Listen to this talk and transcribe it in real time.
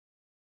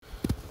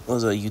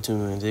What's up,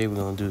 YouTube? And today we're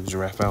gonna do the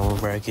Giraffe album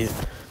bracket.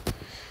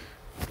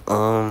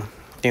 Then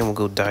we'll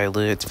go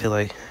Dial-It. I feel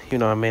like,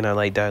 I may not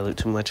like Dial-It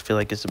too much. I feel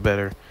like it's a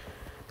better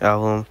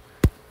album.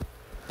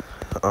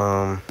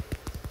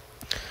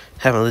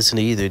 Haven't listened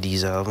to either of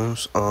these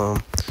albums.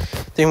 Then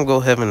we'll go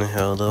Heaven and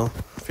Hell though.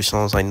 For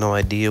songs like No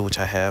Idea, which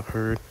I have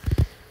heard.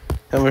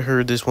 Haven't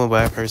heard this one,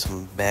 but I've heard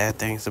some bad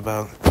things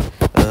about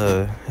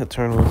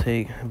Eternal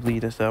Take. I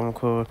believe that's the album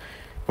called.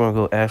 We're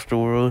gonna go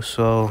Afterworld.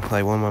 So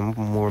like one of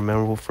my more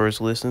memorable first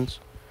listens.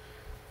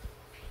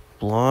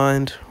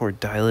 Blonde or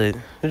Dial-It.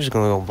 We're just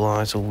gonna go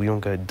Blonde so we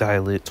don't gotta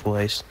Dial-It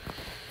twice.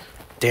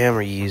 Damn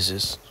or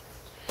Yeezus.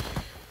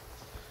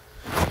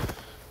 I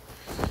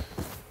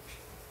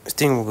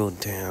think we'll go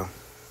Damn.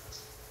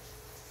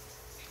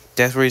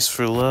 Death Race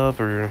for Love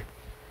or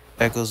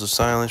Echoes of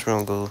Silence. We're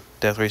gonna go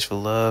Death Race for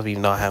Love,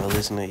 even though I haven't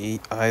listened to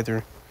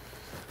either.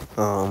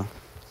 Love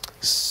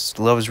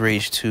is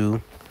Rage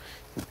 2.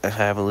 I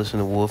haven't listened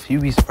to Wolf.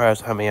 You'd be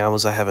surprised how many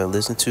albums I haven't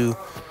listened to.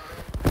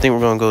 I think we're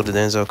gonna go to the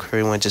Denzel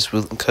Curry one just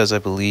because I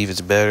believe it's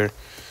better.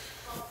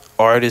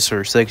 Artist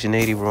or Section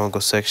 80, we're gonna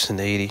go Section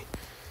 80.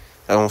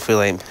 I don't feel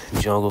like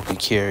Jungle could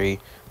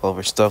carry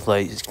over stuff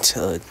like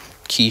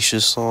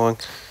Keisha's song.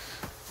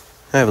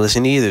 I haven't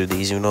listened to either of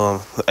these, even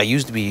though I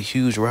used to be a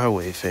huge Rod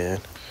Wave fan.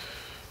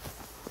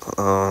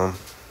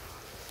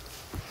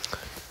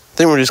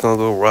 I think we're just gonna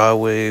go Rod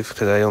Wave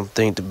because I don't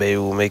think the Baby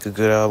will make a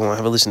good album. I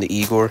haven't listened to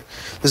Igor.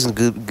 Listened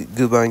to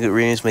Goodbye and Good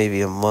Riddance maybe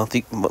a month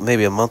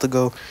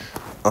ago.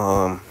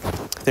 I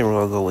think we're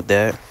gonna go with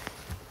that.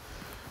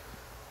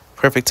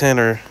 Perfect 10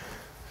 or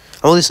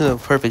I'll listen to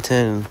Perfect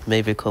 10 in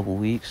maybe a couple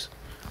weeks.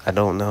 I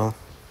don't know.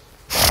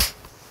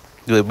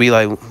 It would be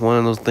like one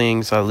of those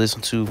things I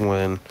listen to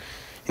when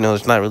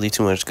there's not really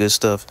too much good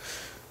stuff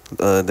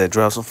that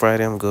drops on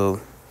Friday. I'm gonna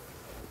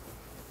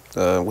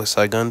go West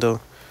Side Gun though.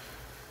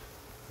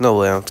 No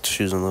way I'm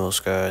choosing Little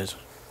Skies.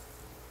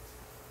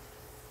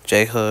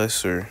 J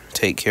Hus or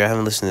Take Care. I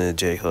haven't listened to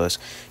J Hus.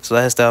 His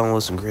last album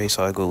wasn't great,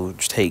 so I go with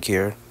Take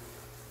Care.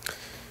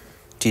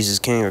 Jesus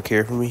King or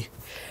Care For Me.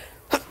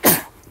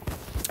 I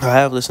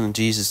have listened to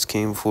Jesus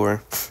King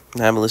before.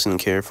 I haven't listened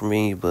to Care For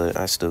Me, but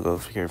I still go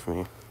for Care For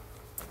Me.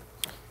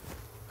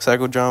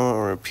 Psychodrama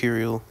or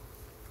Imperial.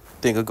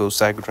 I think I'll go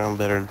Psychodrama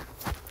better.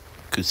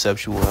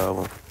 Conceptual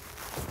album.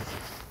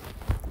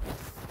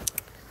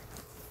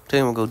 I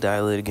think we'll go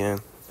Dial-It again,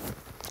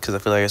 because I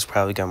feel like it's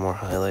probably got more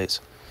highlights.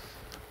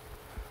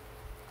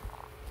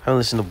 I haven't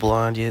listened to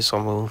Blonde yet, so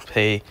I'm going to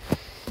pay,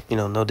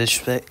 no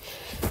disrespect.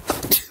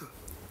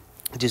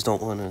 I just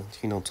don't want to,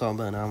 talk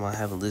about an album I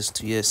haven't listened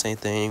to yet. Same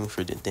thing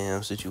for The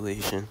Damn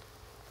Situation.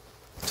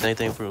 Same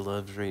thing for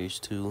Love's Rage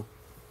 2.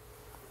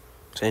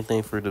 Same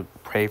thing for the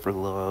Pray for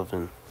Love.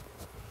 And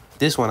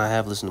this one, I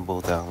have listened to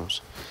both albums.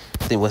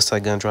 I think West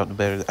Side Gun dropped a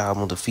better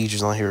album. The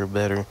features on here are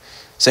better.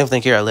 Same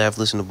thing here. I have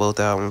listened to both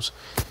albums.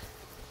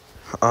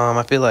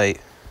 I feel like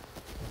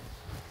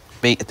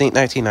I think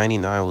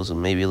 1999 was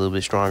maybe a little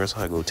bit stronger, so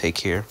I go Take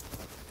Care.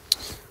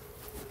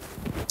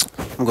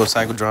 I'm going to go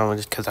Psychodrama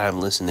just because I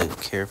haven't listened to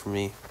Care For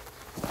Me.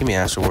 Give me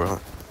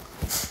Astroworld.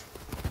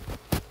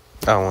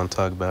 I don't want to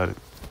talk about it.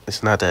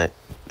 It's not that.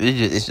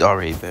 It's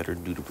already better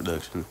due to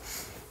production.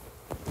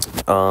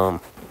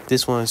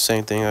 This one,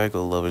 same thing. I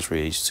go Love Is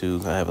Rage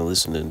 2. I haven't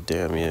listened to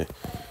Damn yet,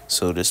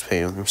 so just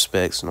paying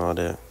respects and all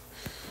that.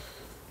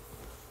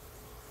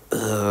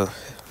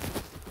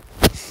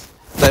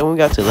 Like when we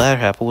got to the latter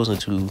half, I wasn't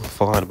too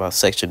fond about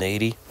Section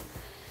 80.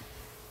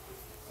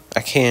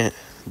 I'm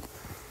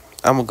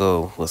gonna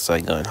go with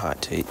Side Gun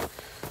Hot Take.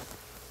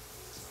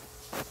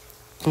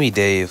 Give me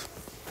Dave.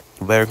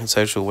 Better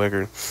conceptual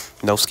record.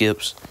 No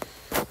skips.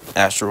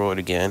 Asteroid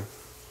again.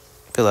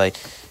 I feel like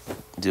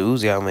the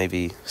Uzi album may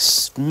be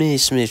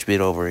smidge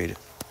bit overrated.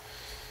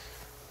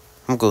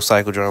 I'm gonna go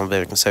Psychodrama,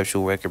 better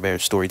conceptual record, better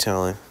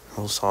storytelling.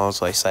 Those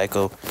songs like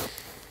Psycho.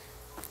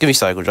 Give me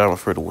Psychodrama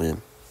for the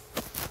win.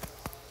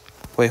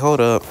 Wait,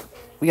 hold up.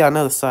 We got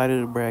another side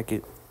of the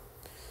bracket.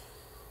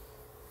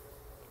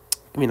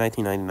 Give me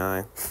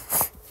 1999.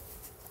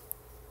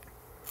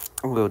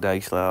 I'm gonna go Doggy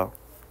Style.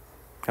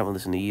 Haven't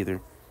listened to either.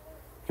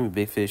 Give me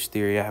Big Fish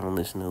Theory. I haven't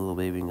listened to Lil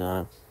Baby and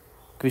Ghana.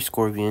 Give me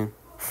Scorpion.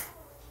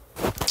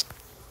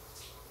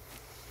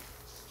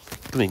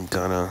 Give me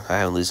Ghana. I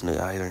haven't listened to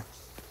it either.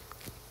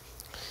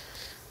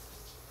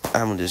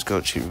 I'm gonna just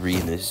go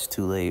reading this. It's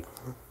too late.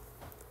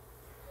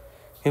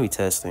 Give me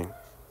Testing.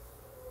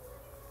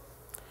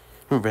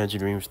 Revenge of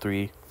Dreams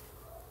 3.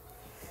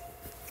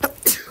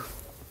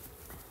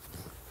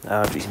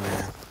 Allergies,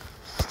 man.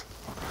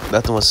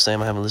 Nothing was the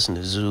same. I haven't listened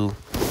to Zoo.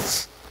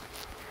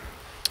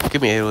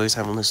 Give me 808s.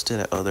 Haven't listened to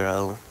that other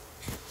album.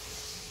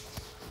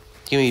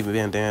 Give me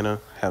Bandana.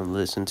 Haven't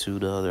listened to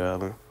the other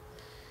album.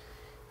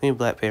 Give me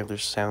Black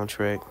Panther's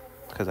soundtrack,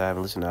 because I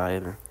haven't listened to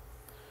either.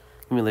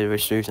 Give me Late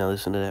Registration. I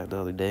listened to that the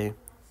other day.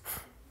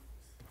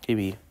 Give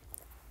me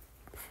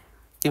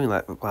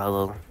like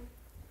Apollo.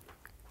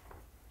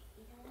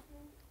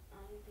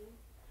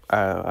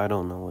 I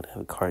don't know what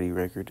that Cardi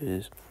record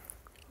is.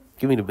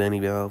 Give me the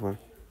Benny album.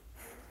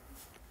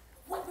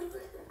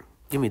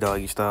 Give me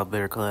Doggy Style,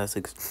 better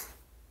classics.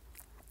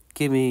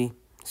 Give me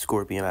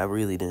Scorpion. I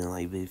really didn't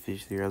like Big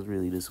Fish there. I was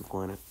really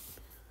disappointed.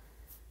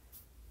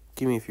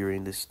 Give me If You're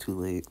In This Too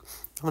Late.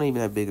 I'm not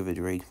even that big of a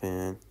Drake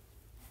fan.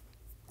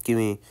 Give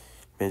me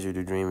Measure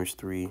the Dreamers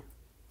 3.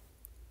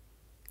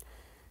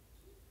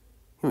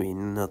 Give me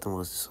Nothing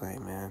Was the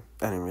Same, man.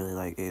 I didn't really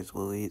like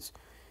X-Well-Eats.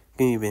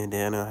 Give me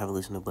Bandana. I haven't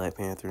listened to Black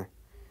Panther.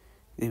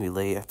 Give me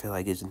Late. I feel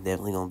like it's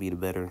definitely going to be the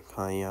better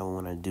Kanye album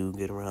when I do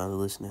get around to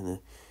listening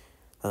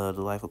to The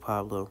Life of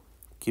Pablo.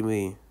 Give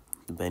me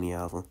the Benny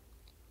album.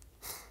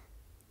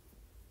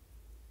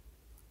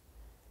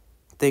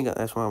 I think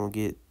that's why I'm going to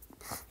get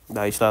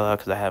Dice Out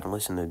because I haven't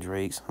listened to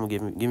Drake's. I'm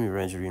going to give me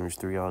Revenge of Dreamers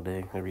 3 all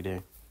day, every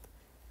day.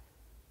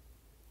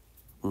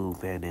 Ooh,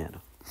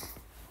 Bandana.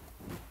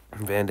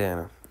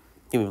 Bandana.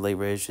 Give me Late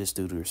Reg just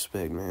due to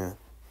respect, man.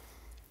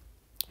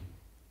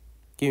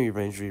 Give me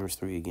Revenge of Dreamers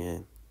 3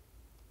 again.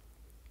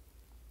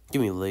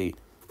 Give me Late.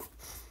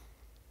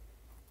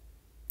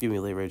 Give me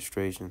Late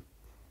Registration.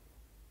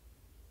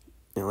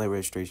 And Late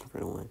Registration for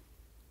the win.